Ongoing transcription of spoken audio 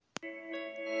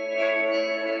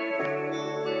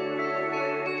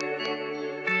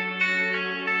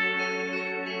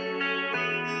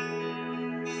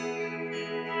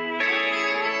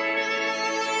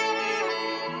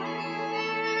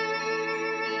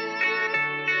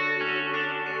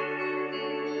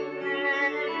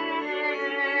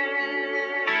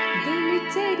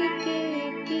चरके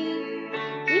की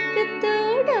एक तो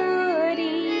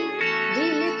डोरी,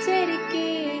 दिल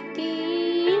चरके की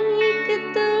एक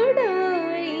तो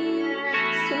डोरी,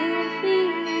 सूफी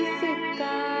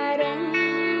इसका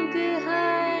रंग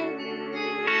है,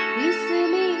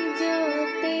 इसमें जो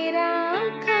तेरा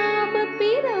ख्वाब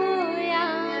पिरोया,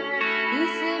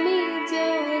 इसमें जो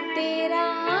तेरा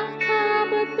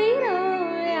ख्वाब पिरोया।